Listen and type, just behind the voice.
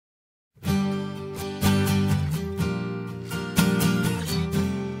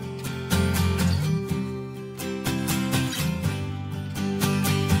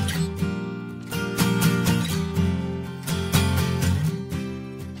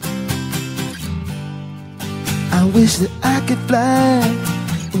I wish that I could fly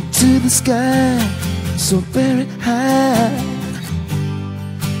into the sky so very high,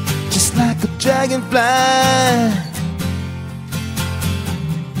 just like a dragonfly.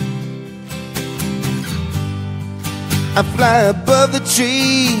 I fly above the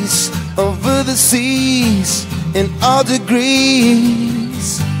trees, over the seas, in all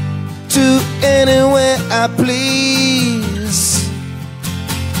degrees, to anywhere I please.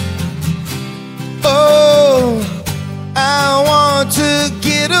 Oh, I want to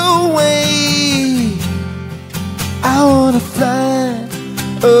get away. I want to fly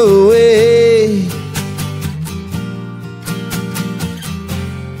away.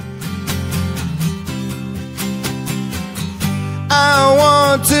 I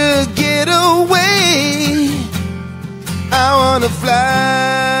want to get away. I want to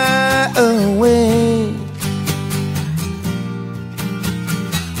fly away.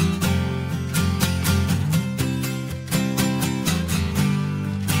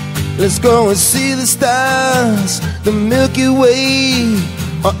 Let's go and see the stars, the Milky Way,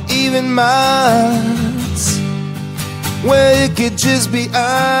 or even Mars, where it could just be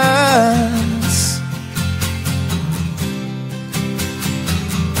us.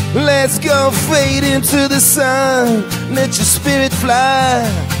 Let's go fade into the sun, let your spirit fly,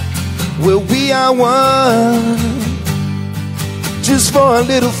 where we are one, just for a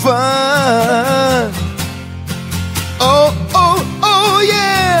little fun. Oh, oh, oh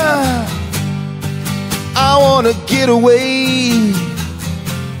yeah, I wanna get away,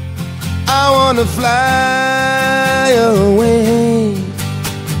 I wanna fly away,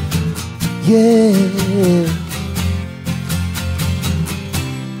 yeah.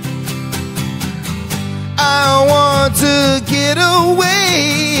 I want to get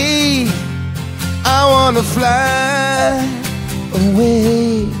away, I want to fly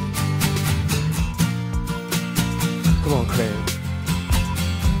away. Come on, Craig.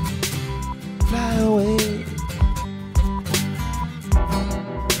 Fly away.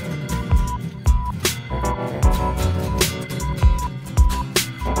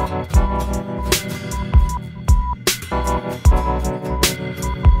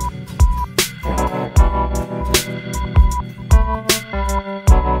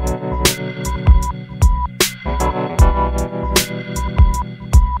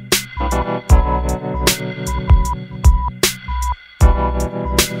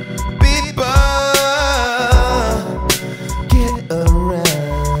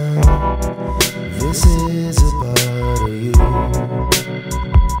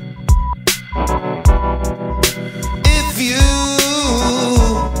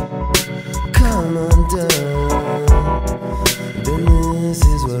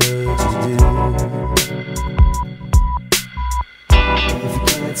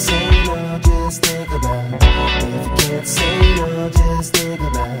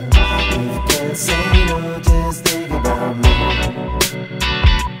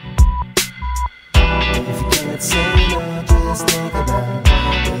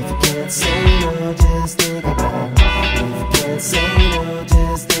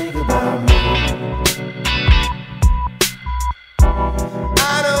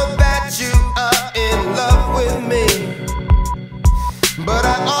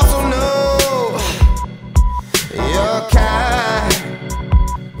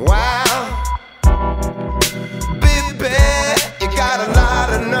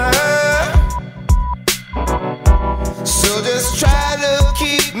 Try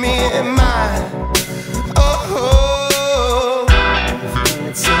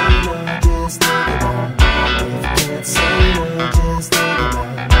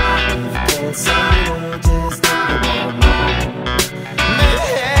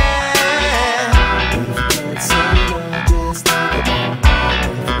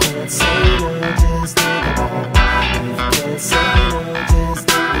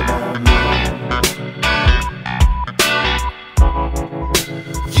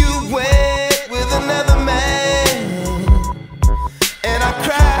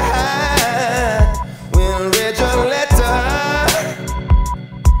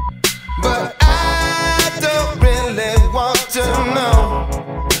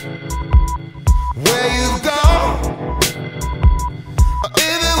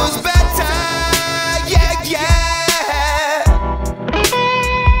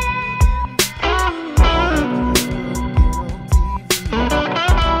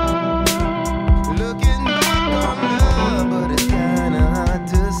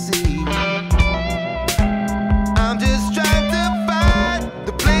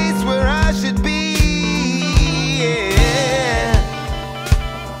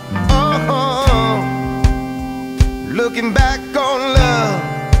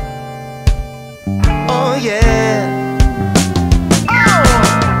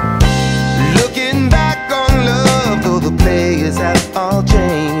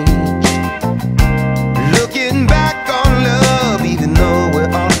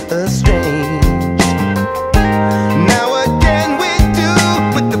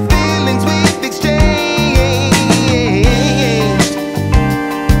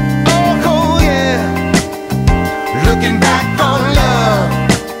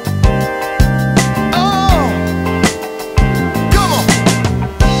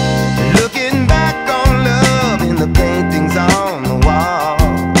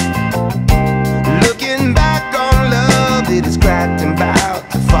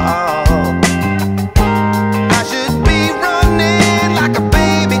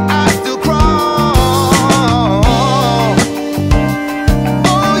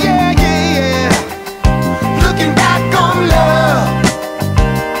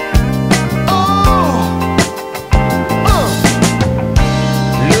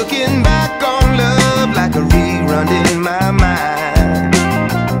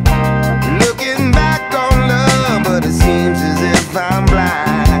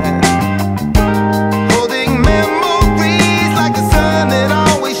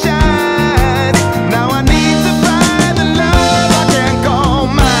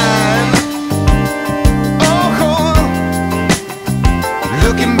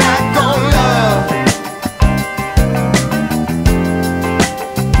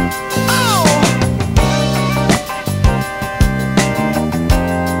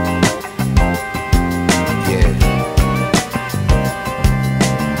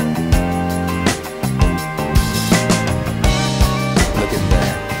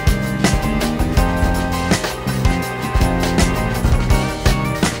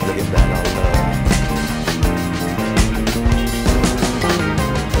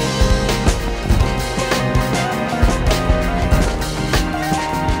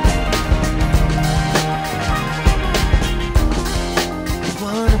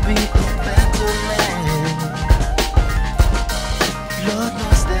be a better man. Lord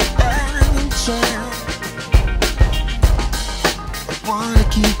knows that I'm trying. I wanna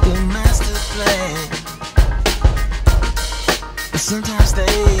keep the master plan, but sometimes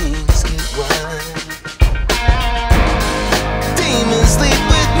things get wild. Demons sleep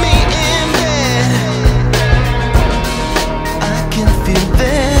with me in bed. I can feel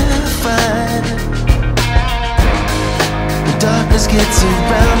their fire. When darkness gets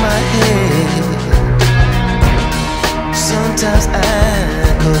around my head, sometimes I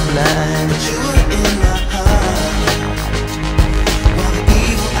go blind. But you were in my heart, while the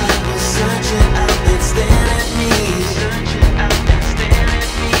evil eye was searching out and staring at me.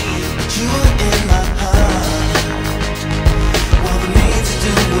 But you were in my heart, while the made to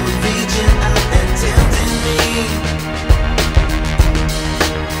do were reaching out and tempting me.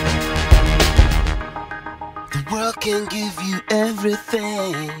 The world can give you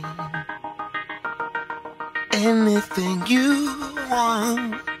everything, anything you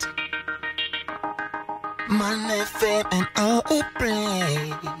want. Money, fame, and all it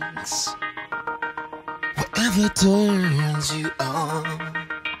brings, whatever turns you on.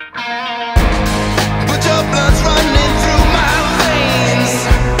 But your blood's running through my veins,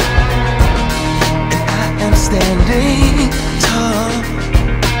 and I am standing tall.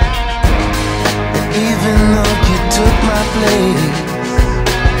 And even though you took my place,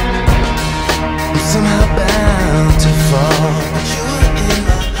 I'm somehow bound to fall. But you were in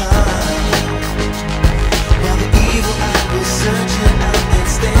my heart, while the evil eye was searching out and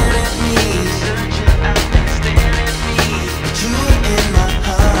staring at me. But you were in my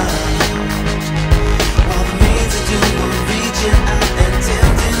heart, while the made to do were reaching out and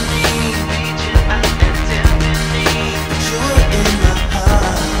tempting me. But you were in my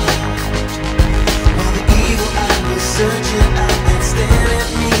heart, while the evil eye was searching out and staring at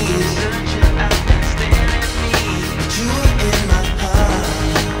me. But you were in my heart,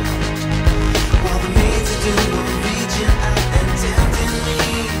 while the made to do were reaching out and tempting me.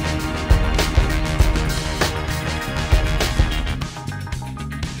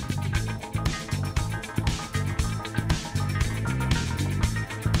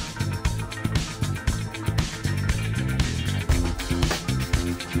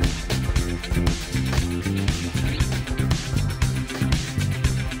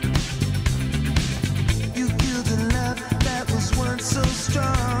 You killed a love that was once so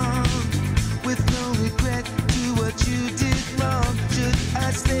strong, with no regret to what you did wrong. Should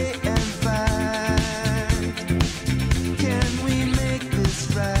I stay and fight? Can we make this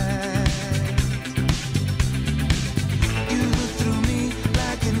right? You look through me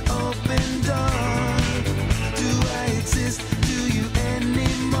like an open door. Do I exist to you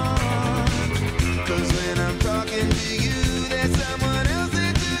anymore? 'Cause when I'm talking to you, there's someone else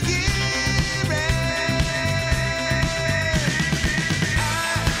that you give it. I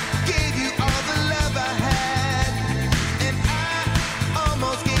gave you all the love I had, and I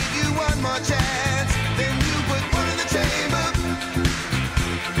almost gave you one more chance. Then you put one in the chamber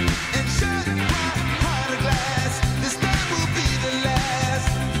and shut my heart of glass. This time will be the last.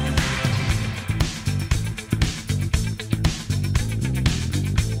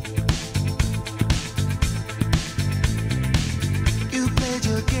 You played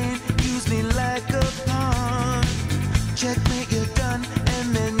your game, used me like a pawn. Checkmate, you're done, and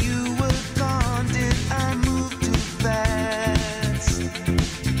then you were gone. Did I move too fast?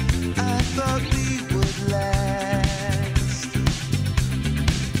 I thought we would last.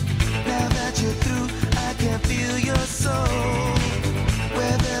 Now that you're through